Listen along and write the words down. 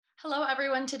Hello,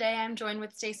 everyone. Today I'm joined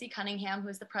with Stacey Cunningham, who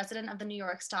is the president of the New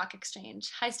York Stock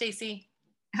Exchange. Hi, Stacey.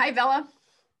 Hi, Bella.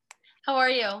 How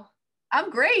are you? I'm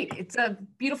great. It's a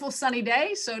beautiful sunny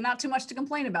day, so not too much to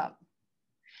complain about.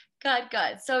 Good,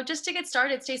 good. So just to get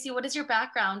started, Stacey, what is your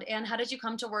background and how did you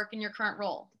come to work in your current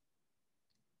role?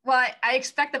 Well, I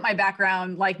expect that my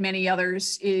background, like many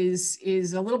others, is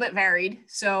a little bit varied.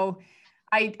 So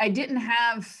I didn't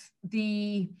have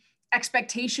the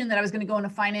expectation that I was going to go into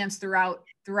finance throughout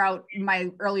my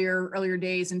earlier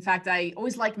days. In fact, I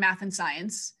always liked math and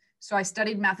science. So I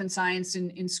studied math and science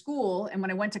in school. And when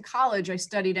I went to college, I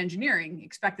studied engineering,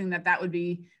 expecting that that would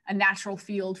be a natural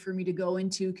field for me to go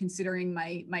into, considering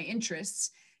my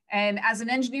interests. And as an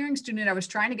engineering student, I was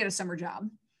trying to get a summer job,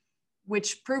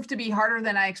 which proved to be harder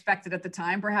than I expected at the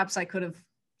time. Perhaps I could have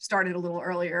started a little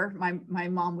earlier. My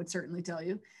mom would certainly tell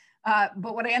you.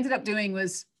 But what I ended up doing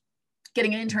was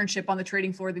getting an internship on the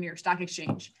trading floor of the New York Stock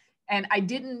Exchange. And I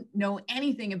didn't know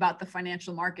anything about the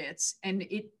financial markets. And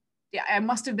I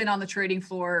must have been on the trading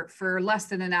floor for less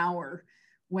than an hour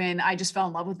when I just fell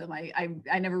in love with them.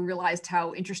 I never realized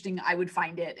how interesting I would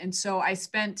find it. And so I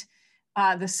spent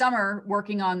the summer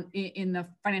working in the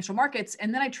financial markets.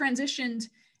 And then I transitioned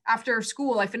after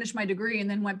school. I finished my degree and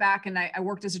then went back and I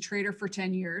worked as a trader for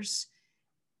 10 years.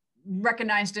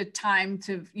 Recognized it time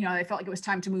to, I felt like it was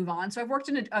time to move on. So I've worked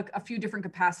in a few different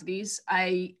capacities.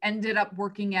 I ended up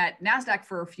working at NASDAQ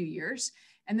for a few years.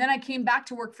 And then I came back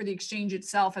to work for the exchange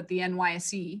itself at the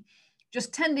NYSE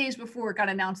just 10 days before it got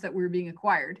announced that we were being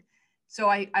acquired.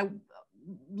 So I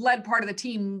led part of the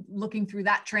team looking through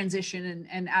that transition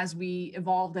and as we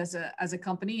evolved as a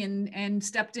company and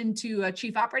stepped into a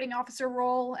chief operating officer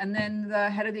role and then the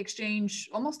head of the exchange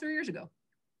almost 3 years ago.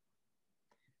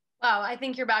 Wow, I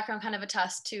think your background kind of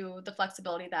attests to the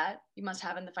flexibility that you must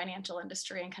have in the financial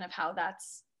industry and kind of how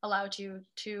that's allowed you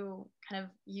to kind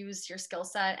of use your skill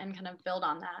set and kind of build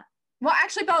on that. Well,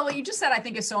 actually, Bella, what you just said, I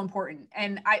think is so important.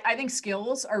 And I think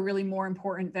skills are really more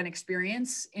important than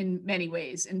experience in many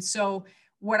ways. And so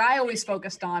what I always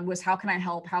focused on was how can I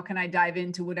help? How can I dive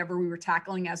into whatever we were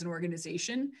tackling as an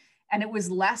organization? And it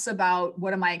was less about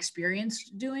what am I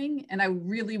experienced doing? And I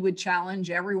really would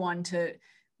challenge everyone to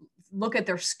look at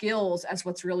their skills as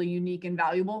what's really unique and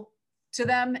valuable to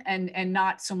them and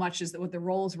not so much as what the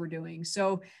roles were doing.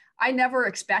 So I never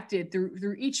expected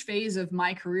through each phase of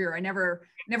my career, I never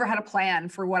had a plan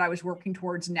for what I was working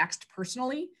towards next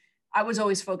personally. I was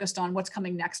always focused on what's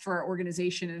coming next for our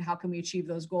organization and how can we achieve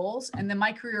those goals. And then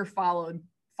my career followed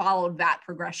that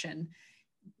progression.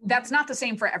 That's not the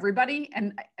same for everybody.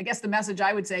 And I guess the message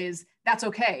I would say is that's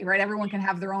okay, right? Everyone can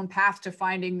have their own path to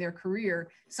finding their career.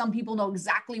 Some people know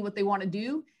exactly what they want to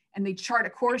do and they chart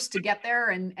a course to get there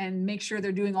and make sure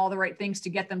they're doing all the right things to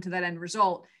get them to that end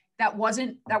result. That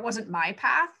wasn't my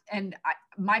path. And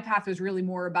my path was really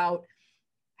more about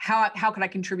how could I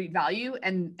contribute value?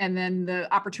 And then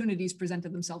the opportunities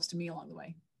presented themselves to me along the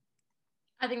way.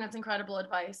 I think that's incredible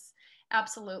advice.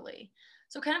 Absolutely.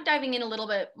 So kind of diving in a little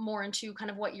bit more into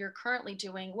kind of what you're currently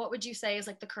doing, what would you say is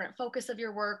like the current focus of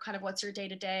your work? Kind of what's your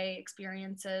day-to-day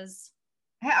experiences?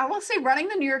 I will say running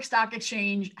the New York Stock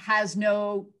Exchange has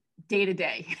no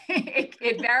day-to-day.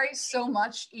 It varies so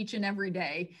much each and every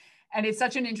day. And it's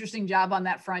such an interesting job on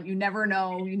that front. You never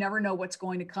know what's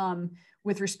going to come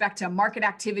with respect to market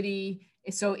activity.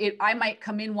 So I might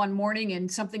come in one morning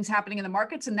and something's happening in the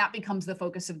markets and that becomes the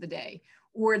focus of the day.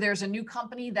 Or there's a new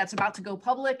company that's about to go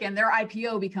public and their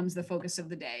IPO becomes the focus of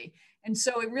the day. And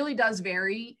so it really does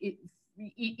vary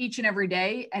each and every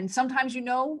day. And sometimes you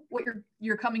know what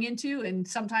you're coming into and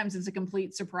sometimes it's a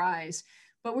complete surprise.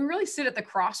 But we really sit at the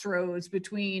crossroads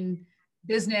between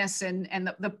business and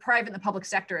the private and the public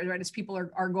sector, right? As people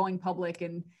are going public.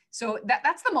 And so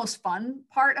that's the most fun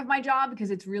part of my job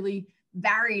because it's really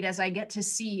varied as I get to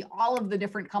see all of the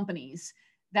different companies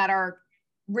that are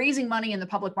raising money in the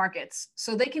public markets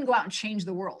so they can go out and change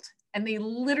the world. And they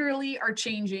literally are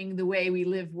changing the way we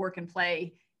live, work, and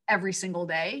play every single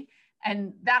day.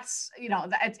 And that's,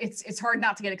 it's hard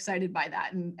not to get excited by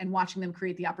that and watching them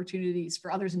create the opportunities for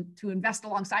others to invest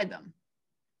alongside them.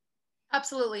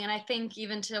 Absolutely. And I think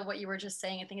even to what you were just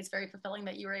saying, I think it's very fulfilling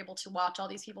that you were able to watch all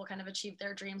these people kind of achieve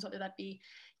their dreams, whether that be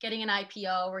getting an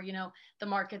IPO or, the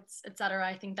markets, et cetera.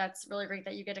 I think that's really great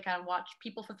that you get to kind of watch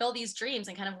people fulfill these dreams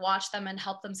and kind of watch them and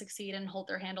help them succeed and hold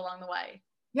their hand along the way.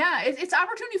 Yeah, it's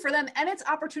opportunity for them and it's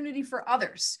opportunity for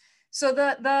others. So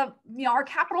our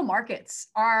capital markets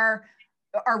are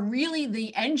really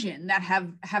the engine that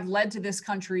have led to this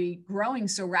country growing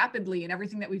so rapidly and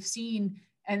everything that we've seen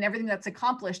and everything that's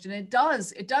accomplished. And it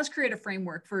does create a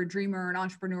framework for a dreamer, an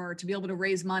entrepreneur to be able to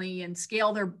raise money and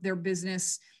scale their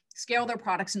business scale their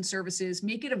products and services,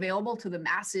 make it available to the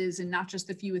masses and not just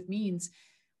the few with means.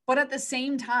 But at the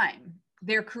same time,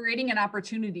 they're creating an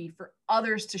opportunity for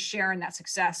others to share in that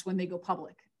success when they go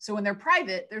public. So when they're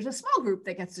private, there's a small group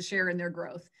that gets to share in their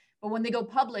growth. But when they go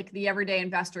public, the everyday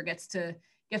investor gets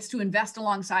to invest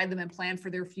alongside them and plan for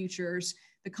their futures.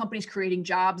 The company's creating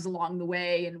jobs along the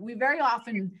way. And we very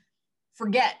often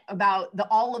forget about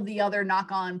all of the other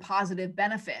knock-on positive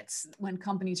benefits when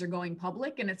companies are going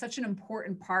public. And it's such an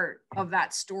important part of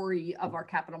that story of our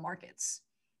capital markets.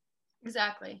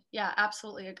 Exactly. Yeah,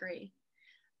 absolutely agree.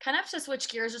 Kind of to switch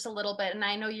gears just a little bit, and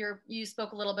I know you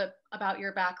spoke a little bit about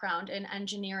your background in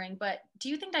engineering, but do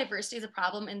you think diversity is a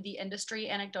problem in the industry,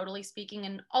 anecdotally speaking,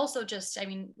 and also just, I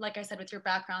mean, like I said, with your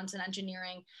backgrounds in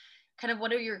engineering, kind of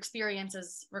what are your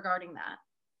experiences regarding that?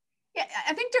 Yeah,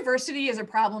 I think diversity is a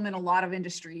problem in a lot of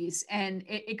industries, and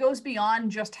it goes beyond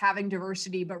just having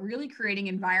diversity, but really creating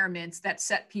environments that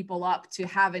set people up to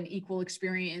have an equal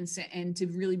experience and to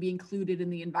really be included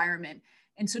in the environment.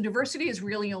 And so diversity is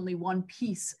really only one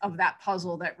piece of that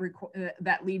puzzle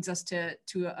that leads us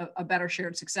to a better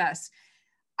shared success.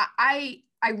 I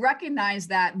recognize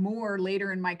that more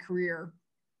later in my career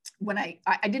when I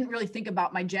didn't really think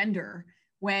about my gender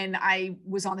when I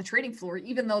was on the trading floor,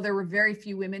 even though there were very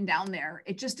few women down there.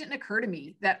 It just didn't occur to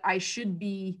me that I should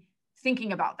be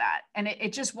thinking about that. And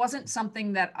it just wasn't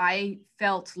something that I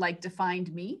felt like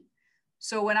defined me.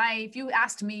 So if you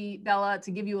asked me, Bella, to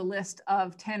give you a list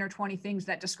of 10 or 20 things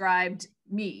that described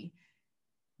me,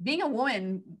 being a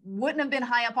woman wouldn't have been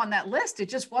high up on that list.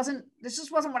 This just wasn't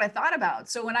what I thought about.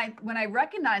 So when I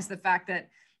recognized the fact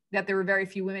that there were very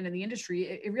few women in the industry,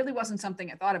 it really wasn't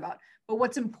something I thought about. But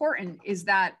what's important is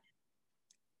that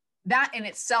in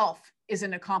itself is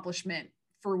an accomplishment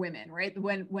for women, right?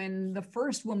 When the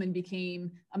first woman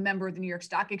became a member of the New York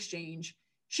Stock Exchange,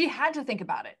 she had to think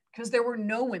about it because there were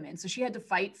no women. So she had to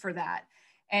fight for that.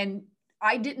 And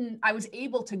I was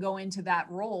able to go into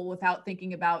that role without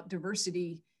thinking about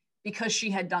diversity because she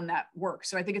had done that work.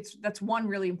 So I think that's one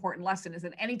really important lesson, is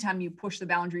that anytime you push the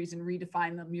boundaries and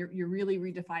redefine them, you're really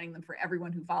redefining them for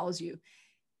everyone who follows you.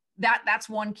 That's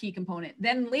one key component.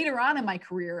 Then later on in my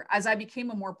career, as I became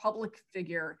a more public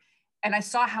figure and I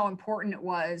saw how important it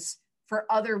was for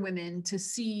other women to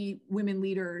see women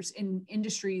leaders in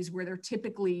industries where there are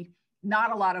typically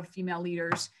not a lot of female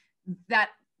leaders, that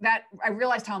I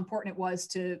realized how important it was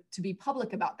to be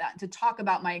public about that and to talk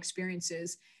about my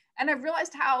experiences. And I've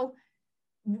realized how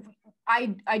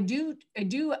I do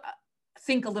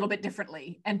think a little bit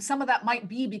differently. And some of that might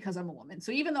be because I'm a woman.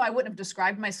 So even though I wouldn't have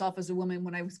described myself as a woman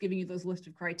when I was giving you those list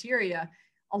of criteria,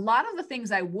 a lot of the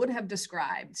things I would have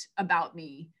described about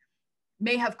me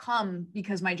may have come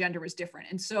because my gender was different.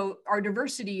 And so our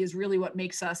diversity is really what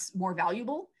makes us more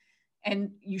valuable.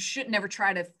 And you should never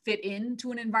try to fit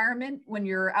into an environment when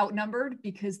you're outnumbered,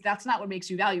 because that's not what makes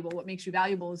you valuable. What makes you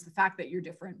valuable is the fact that you're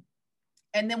different.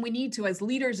 And then we need to, as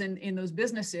leaders in those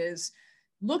businesses,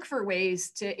 look for ways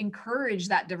to encourage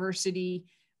that diversity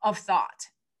of thought,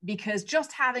 because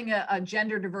just having a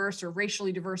gender diverse or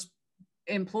racially diverse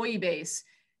employee base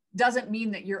doesn't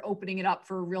mean that you're opening it up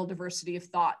for a real diversity of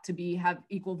thought to have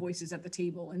equal voices at the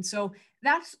table. And so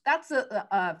that's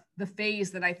the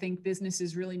phase that I think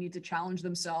businesses really need to challenge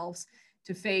themselves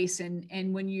to face.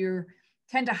 And when you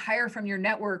tend to hire from your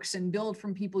networks and build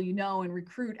from people you know and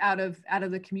recruit out of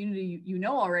the community you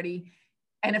know already,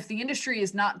 and if the industry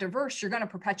is not diverse, you're going to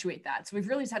perpetuate that. So we've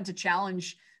really had to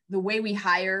challenge the way we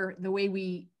hire, the way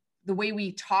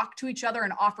we talk to each other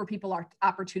and offer people our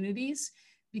opportunities,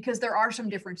 because there are some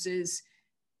differences,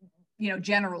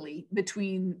 generally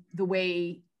between the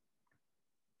way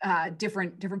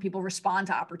different people respond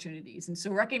to opportunities. And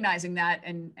so recognizing that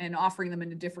and offering them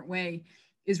in a different way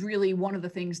is really one of the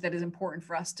things that is important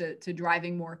for us to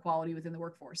driving more equality within the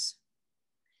workforce.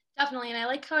 Definitely. And I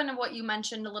like kind of what you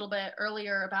mentioned a little bit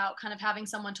earlier about kind of having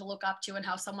someone to look up to and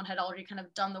how someone had already kind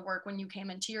of done the work when you came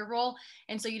into your role.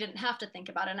 And so you didn't have to think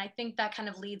about it. And I think that kind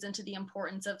of leads into the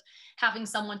importance of having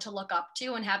someone to look up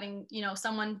to and having,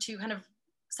 someone to kind of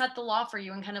set the law for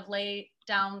you and kind of lay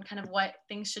down kind of what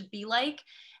things should be like,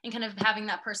 and kind of having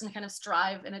that person kind of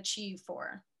strive and achieve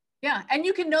for. Yeah. And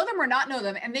you can know them or not know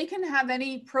them, and they can have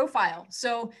any profile.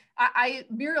 So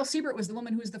Muriel Siebert was the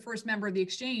woman who was the first member of the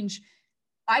exchange.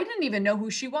 I didn't even know who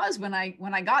she was when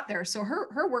I got there. So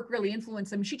her work really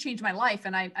influenced them. She changed my life,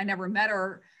 and I never met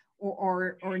her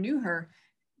or knew her.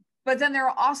 But then there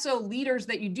are also leaders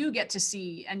that you do get to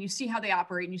see, and you see how they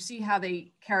operate and you see how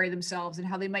they carry themselves and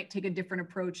how they might take a different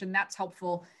approach. And that's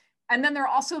helpful. And then there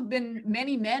have also been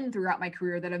many men throughout my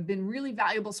career that have been really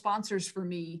valuable sponsors for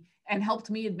me and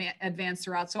helped me advance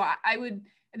throughout. So I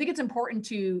think it's important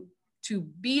to to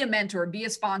be a mentor, be a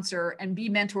sponsor, and be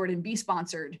mentored and be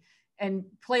sponsored, and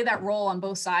play that role on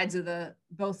both sides of the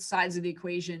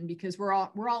equation, because we're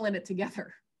all in it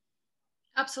together.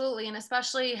 Absolutely. And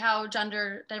especially how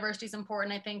gender diversity is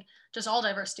important. I think just all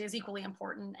diversity is equally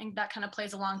important. And that kind of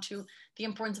plays along to the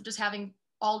importance of just having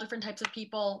all different types of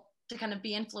people to kind of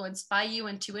be influenced by you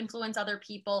and to influence other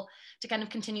people to kind of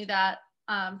continue that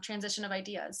transition of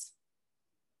ideas.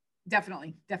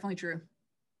 Definitely true.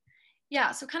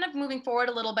 Yeah. So kind of moving forward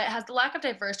a little bit, has the lack of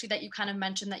diversity that you kind of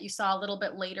mentioned that you saw a little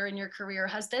bit later in your career,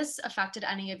 has this affected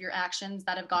any of your actions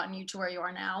that have gotten you to where you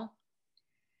are now?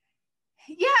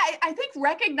 Yeah, I think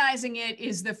recognizing it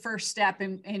is the first step.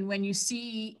 And when you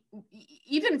see,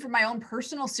 even from my own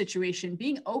personal situation,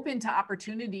 being open to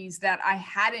opportunities that I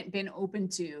hadn't been open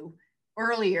to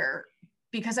earlier,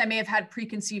 because I may have had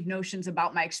preconceived notions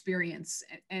about my experience.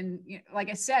 And you know, like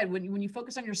I said, when you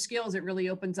focus on your skills, it really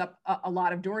opens up a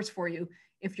lot of doors for you.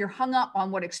 If you're hung up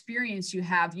on what experience you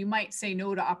have, you might say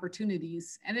no to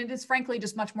opportunities. And it is frankly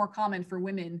just much more common for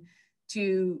women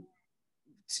to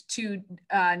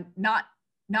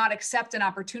not accept an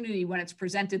opportunity when it's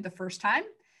presented the first time,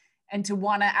 and to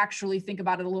want to actually think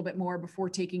about it a little bit more before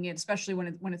taking it, especially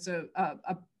when it's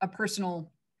a personal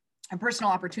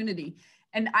opportunity.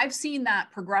 And I've seen that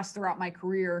progress throughout my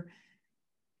career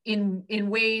in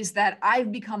ways that I've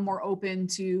become more open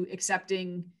to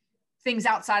accepting things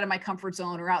outside of my comfort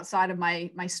zone or outside of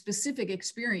my specific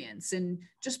experience. And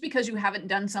just because you haven't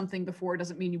done something before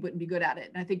doesn't mean you wouldn't be good at it.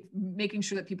 And I think making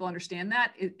sure that people understand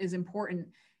that is important.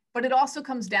 But it also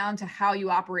comes down to how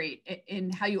you operate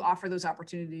and how you offer those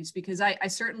opportunities, because I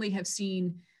certainly have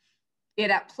seen it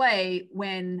at play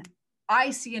when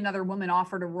I see another woman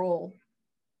offered a role.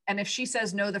 And if she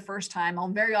says no the first time, I'll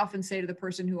very often say to the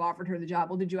person who offered her the job,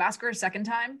 well, did you ask her a second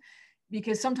time?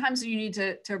 Because sometimes you need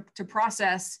to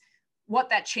process what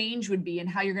that change would be and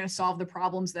how you're going to solve the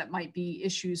problems that might be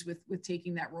issues with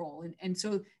taking that role. And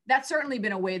so that's certainly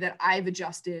been a way that I've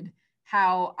adjusted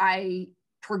how I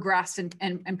progress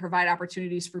and provide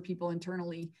opportunities for people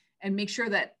internally, and make sure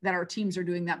that our teams are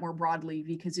doing that more broadly,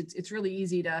 because it's really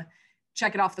easy to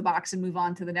check it off the box and move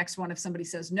on to the next one if somebody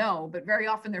says no, but very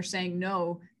often they're saying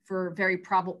no for very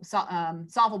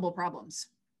solvable problems.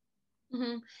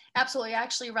 Mm-hmm. Absolutely. I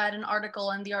actually read an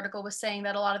article, and the article was saying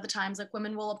that a lot of the times, like,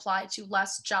 women will apply to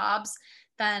less jobs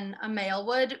than a male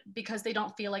would because they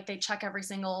don't feel like they check every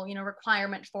single,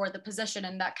 requirement for the position.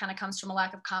 And that kind of comes from a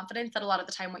lack of confidence, that a lot of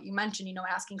the time, what you mentioned,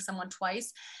 asking someone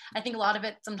twice, I think a lot of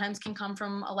it sometimes can come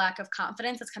from a lack of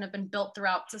confidence that's kind of been built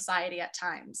throughout society at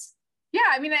times. Yeah.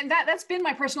 I mean, and that's been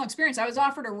my personal experience. I was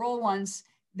offered a role once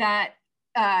that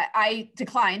I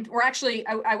declined, or actually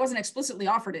I wasn't explicitly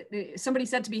offered it. Somebody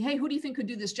said to me, hey, who do you think could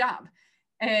do this job?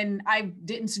 And I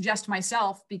didn't suggest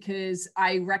myself because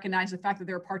I recognized the fact that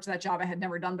there were parts of that job I had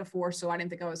never done before. So I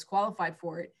didn't think I was qualified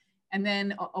for it. And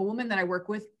then a woman that I work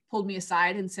with pulled me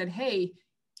aside and said, hey,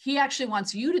 he actually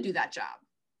wants you to do that job.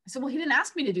 I said, well, he didn't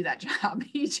ask me to do that job.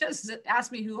 He just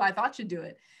asked me who I thought should do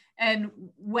it. And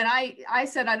when I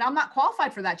said, I'm not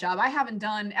qualified for that job, I haven't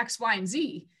done X, Y, and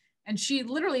Z. And she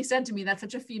literally said to me, that's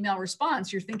such a female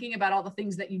response. You're thinking about all the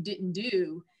things that you didn't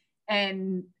do.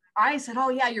 And I said, oh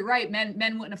yeah, you're right. Men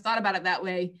wouldn't have thought about it that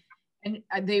way. And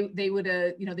they would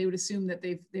assume that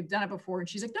they've done it before. And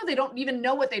she's like, no, they don't even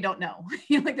know what they don't know.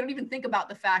 Like they don't even think about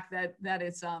the fact that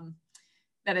it's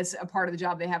a part of the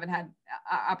job they haven't had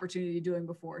opportunity doing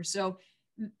before. So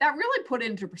that really put it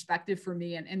into perspective for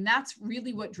me. And that's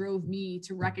really what drove me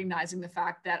to recognizing the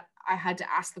fact that I had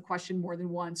to ask the question more than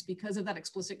once, because of that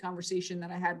explicit conversation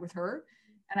that I had with her.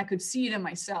 And I could see it in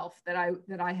myself that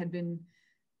I had been,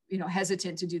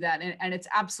 hesitant to do that. And it's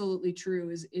absolutely true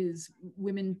is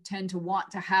women tend to want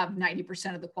to have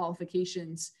 90% of the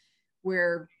qualifications,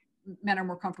 where men are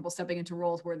more comfortable stepping into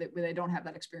roles where they don't have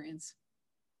that experience.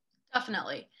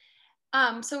 Definitely.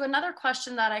 So another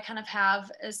question that I kind of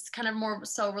have is kind of more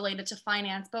so related to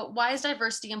finance, but why is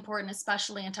diversity important,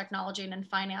 especially in technology and in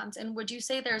finance? And would you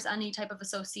say there's any type of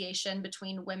association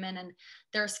between women and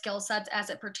their skill sets as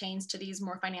it pertains to these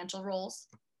more financial roles?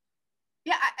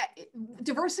 Yeah,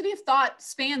 diversity of thought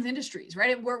spans industries,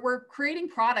 right? We're creating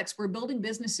products, we're building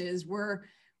businesses, we're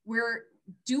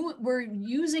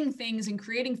using things and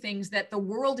creating things that the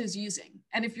world is using.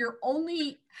 And if you're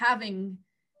only having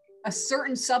a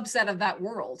certain subset of that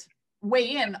world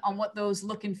weigh in on what those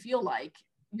look and feel like,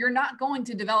 you're not going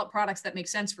to develop products that make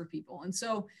sense for people. And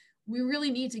so we really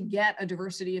need to get a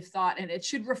diversity of thought, and it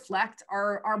should reflect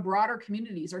our broader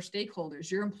communities, our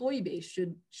stakeholders. Your employee base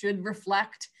should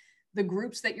reflect the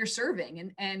groups that you're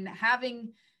serving, and having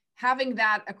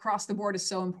that across the board is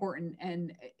so important.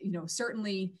 And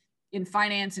certainly in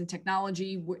finance and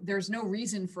technology, there's no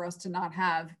reason for us to not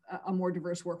have a more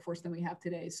diverse workforce than we have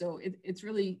today. So it's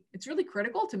really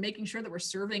critical to making sure that we're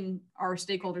serving our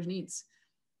stakeholders' needs.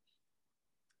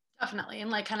 Definitely.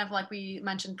 And like kind of like we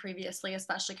mentioned previously,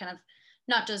 especially kind of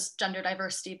not just gender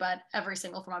diversity, but every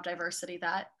single form of diversity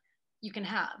that you can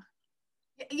have.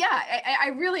 Yeah,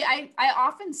 I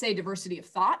often say diversity of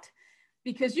thought,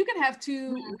 because you can have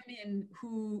two women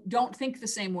who don't think the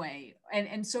same way.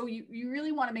 And so you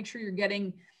really want to make sure you're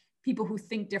getting people who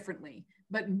think differently.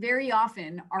 But very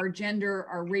often our gender,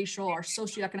 our racial, our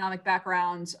socioeconomic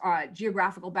backgrounds,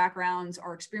 geographical backgrounds,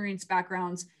 our experience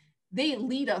backgrounds, they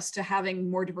lead us to having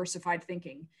more diversified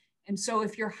thinking. And so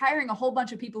if you're hiring a whole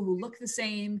bunch of people who look the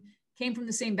same, came from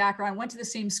the same background, went to the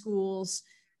same schools,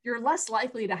 you're less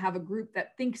likely to have a group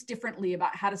that thinks differently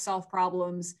about how to solve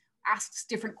problems, asks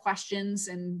different questions.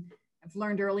 And I've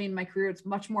learned early in my career, it's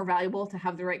much more valuable to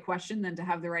have the right question than to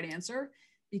have the right answer,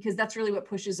 because that's really what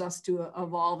pushes us to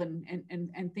evolve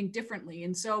and think differently.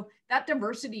 And so that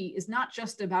diversity is not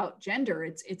just about gender,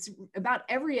 it's about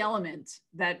every element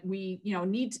that we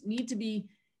need to be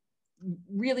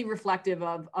really reflective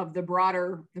of the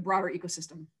broader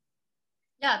ecosystem.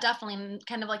 Yeah, definitely. And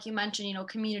kind of like you mentioned,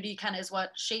 community kind of is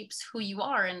what shapes who you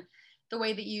are, and the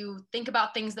way that you think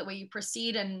about things, the way you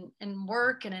proceed in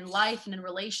work and in life and in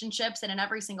relationships and in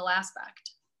every single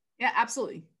aspect. Yeah,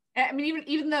 absolutely. I mean,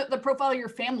 even the profile of your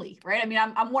family, right? I mean,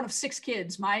 I'm one of 6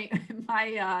 kids. My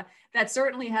that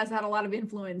certainly has had a lot of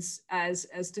influence as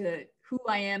to who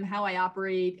I am, how I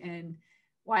operate, and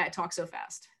why I talk so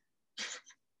fast.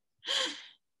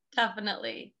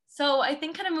 Definitely. So I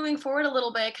think kind of moving forward a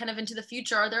little bit, kind of into the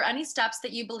future, are there any steps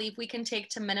that you believe we can take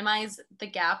to minimize the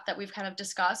gap that we've kind of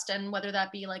discussed? And whether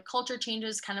that be like culture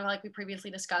changes, kind of like we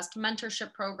previously discussed,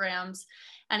 mentorship programs,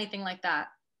 anything like that?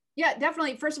 Yeah,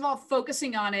 definitely. First of all,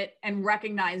 focusing on it and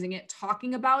recognizing it,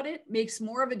 talking about it makes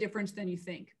more of a difference than you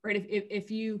think, right?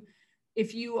 If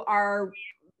you are,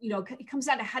 it comes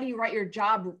down to how do you write your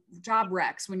job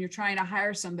recs when you're trying to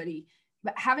hire somebody.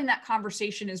 But having that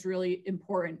conversation is really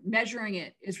important. Measuring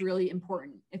it is really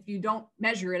important. If you don't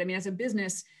measure it, I mean, as a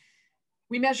business,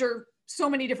 we measure so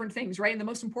many different things, right? And the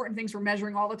most important things we're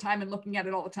measuring all the time and looking at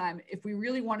it all the time. If we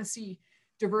really want to see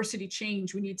diversity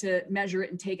change, we need to measure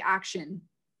it and take action.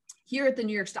 Here at the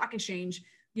New York Stock Exchange,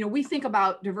 we think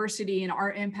about diversity and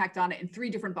our impact on it in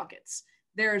 3 different buckets.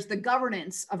 There's the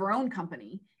governance of our own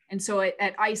company. And so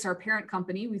at ICE, our parent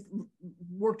company, we've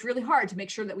worked really hard to make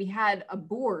sure that we had a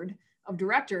board of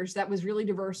directors that was really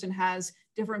diverse and has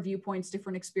different viewpoints,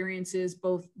 different experiences,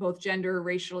 both gender,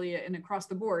 racially, and across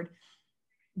the board.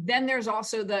 Then there's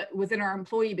also within our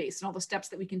employee base and all the steps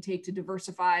that we can take to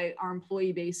diversify our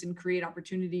employee base and create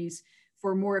opportunities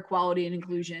for more equality and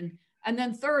inclusion. And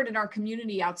then third, in our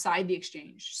community outside the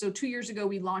exchange. So 2 years ago,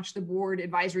 we launched the Board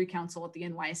Advisory Council at the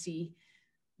NYSE,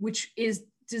 which is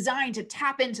designed to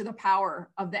tap into the power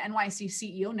of the NYSE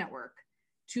CEO network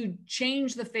to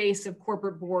change the face of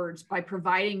corporate boards by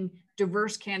providing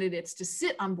diverse candidates to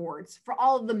sit on boards for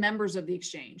all of the members of the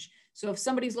exchange. So if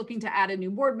somebody's looking to add a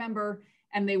new board member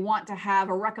and they want to have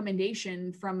a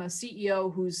recommendation from a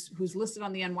CEO who's listed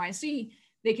on the NYSE,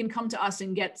 they can come to us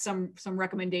and get some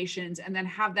recommendations and then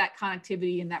have that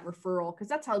connectivity and that referral, because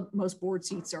that's how most board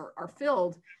seats are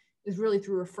filled, is really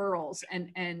through referrals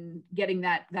and getting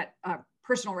that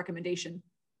personal recommendation.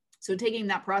 So taking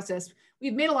that process,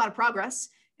 we've made a lot of progress.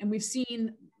 And we've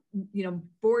seen,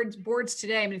 boards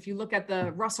today. I mean, if you look at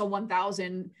the Russell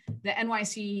 1000, the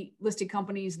NYSE listed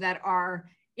companies that are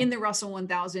in the Russell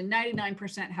 1000,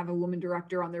 99% have a woman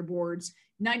director on their boards.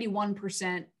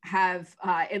 91% have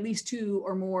at least 2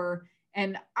 or more.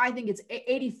 And I think it's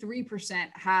 83%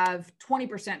 have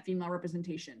 20% female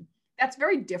representation. That's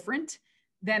very different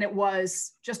than it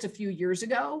was just a few years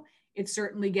ago. It's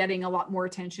certainly getting a lot more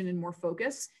attention and more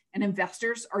focus, and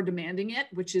investors are demanding it,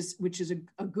 which is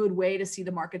a good way to see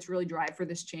the markets really drive for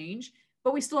this change.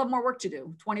 But we still have more work to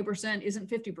do. 20% isn't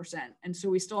 50%. And so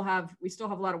we still have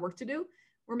a lot of work to do.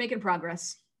 We're making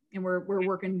progress, and we're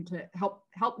working to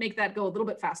help make that go a little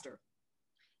bit faster.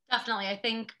 Definitely. I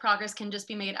think progress can just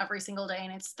be made every single day,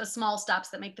 and it's the small steps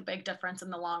that make the big difference in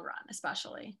the long run,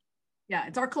 especially. Yeah,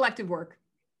 it's our collective work.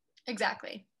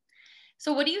 Exactly.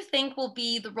 So what do you think will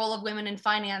be the role of women in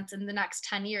finance in the next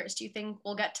 10 years? Do you think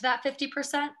we'll get to that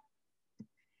 50%?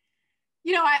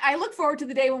 I look forward to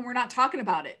the day when we're not talking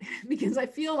about it, because I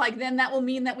feel like then that will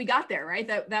mean that we got there, right?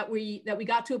 That we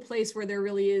got to a place where there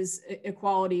really is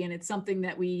equality, and it's something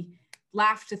that we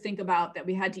laugh to think about, that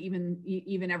we had to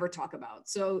even ever talk about.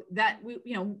 So that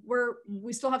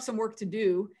we still have some work to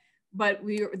do, but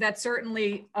that's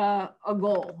certainly a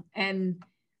goal. And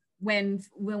when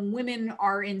women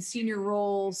are in senior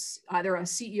roles, either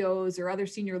as CEOs or other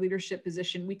senior leadership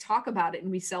position, we talk about it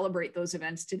and we celebrate those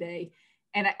events today.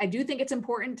 And I do think it's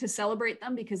important to celebrate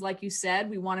them because, like you said,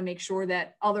 we want to make sure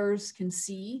that others can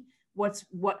see what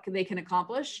they can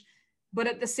accomplish. But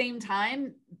at the same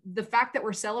time, the fact that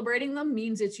we're celebrating them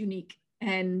means it's unique.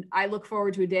 And I look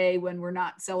forward to a day when we're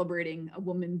not celebrating a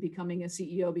woman becoming a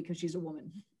CEO because she's a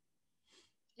woman.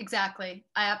 Exactly.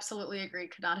 I absolutely agree.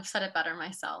 Could not have said it better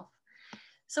myself.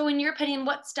 So in your opinion,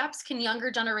 what steps can younger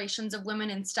generations of women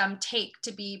in STEM take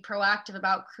to be proactive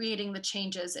about creating the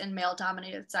changes in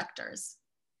male-dominated sectors?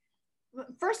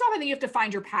 First off, I think you have to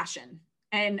find your passion.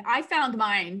 And I found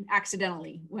mine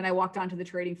accidentally when I walked onto the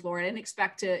trading floor. I didn't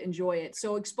expect to enjoy it.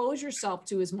 So expose yourself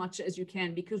to as much as you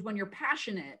can, because when you're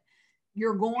passionate,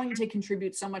 you're going to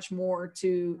contribute so much more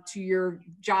to your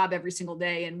job every single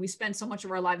day. And we spend so much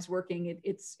of our lives working.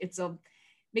 It's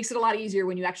makes it a lot easier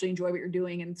when you actually enjoy what you're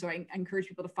doing. And so I encourage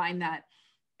people to find that.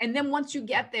 And then once you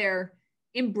get there,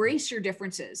 embrace your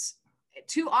differences.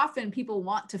 Too often people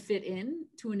want to fit in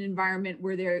to an environment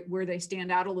where they stand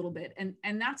out a little bit.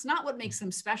 And that's not what makes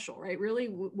them special, right? Really,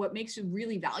 what makes you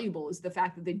really valuable is the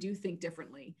fact that they do think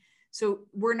differently. So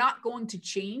we're not going to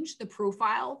change the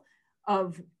profile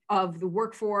of the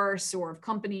workforce or of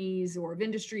companies or of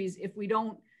industries if we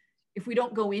don't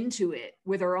go into it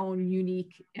with our own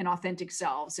unique and authentic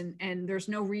selves. And there's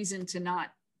no reason to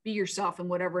not be yourself in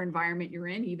whatever environment you're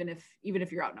in, even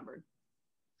if you're outnumbered.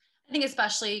 I think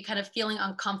especially kind of feeling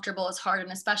uncomfortable is hard,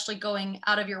 and especially going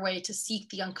out of your way to seek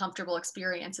the uncomfortable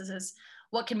experiences is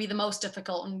what can be the most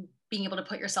difficult, and being able to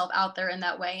put yourself out there in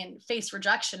that way and face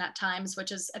rejection at times,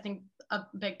 which is, I think, a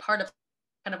big part of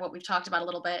kind of what we've talked about a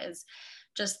little bit, is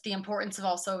just the importance of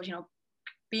also,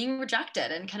 being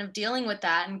rejected and kind of dealing with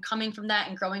that and coming from that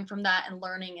and growing from that and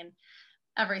learning and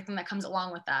everything that comes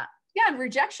along with that. Yeah, and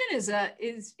rejection is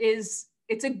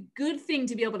it's a good thing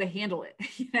to be able to handle it,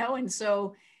 and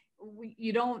so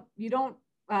you don't want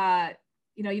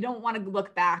to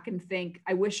look back and think,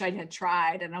 I wish I had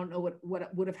tried, and I don't know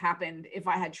what would have happened if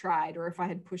I had tried or if I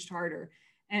had pushed harder.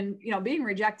 And being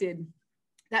rejected,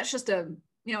 that's just it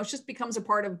just becomes a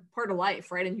part of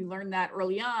life, right? And you learn that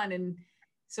early on, and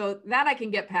so that I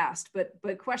can get past. But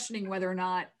questioning whether or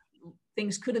not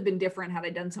things could have been different had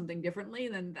I done something differently,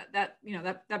 then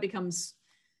that becomes,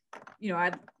 you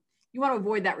want to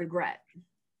avoid that regret.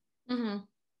 Mm-hmm.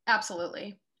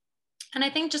 Absolutely. And I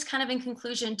think, just kind of in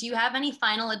conclusion, do you have any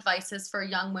final advices for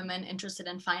young women interested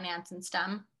in finance and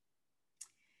STEM?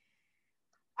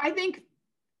 I think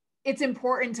it's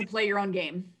important to play your own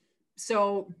game.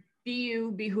 So be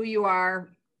you, be who you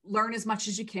are, learn as much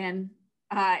as you can,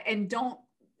 and don't,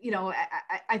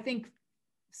 I think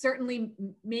certainly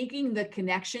making the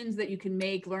connections that you can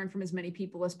learn from as many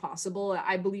people as possible.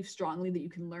 I believe strongly that you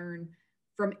can learn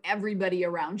from everybody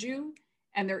around you,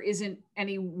 and there isn't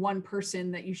any one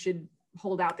person that you should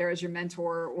hold out there as your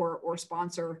mentor or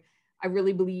sponsor. I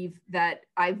really believe that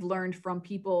I've learned from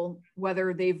people,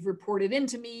 whether they've reported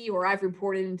into me or I've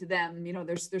reported into them.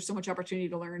 There's so much opportunity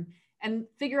to learn and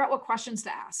figure out what questions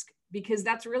to ask, because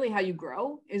that's really how you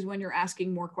grow, is when you're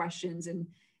asking more questions, and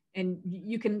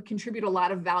you can contribute a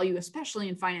lot of value, especially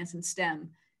in finance and STEM,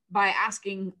 by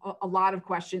asking a lot of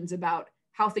questions about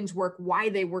how things work, why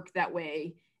they work that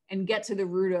way, and get to the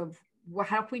root of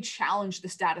how can we challenge the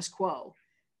status quo.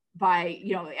 By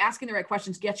asking the right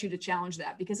questions gets you to challenge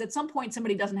that, because at some point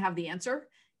somebody doesn't have the answer,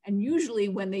 and usually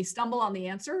when they stumble on the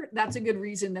answer, that's a good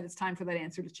reason that it's time for that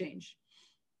answer to change.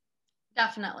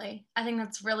 Definitely. I think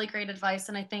that's really great advice,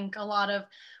 and I think a lot of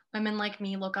women like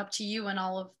me look up to you and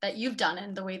all of that you've done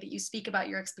and the way that you speak about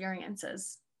your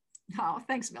experiences. Oh,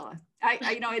 thanks, Milla.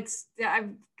 I've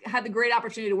had the great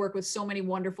opportunity to work with so many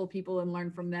wonderful people and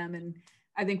learn from them, and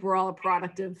I think we're all a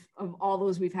product of all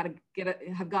those we've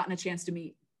have gotten a chance to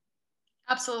meet.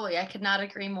 Absolutely. I could not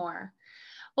agree more.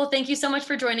 Well, thank you so much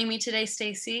for joining me today,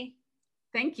 Stacy.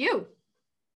 Thank you.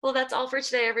 Well, that's all for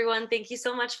today, everyone. Thank you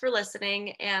so much for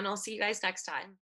listening, and I'll see you guys next time.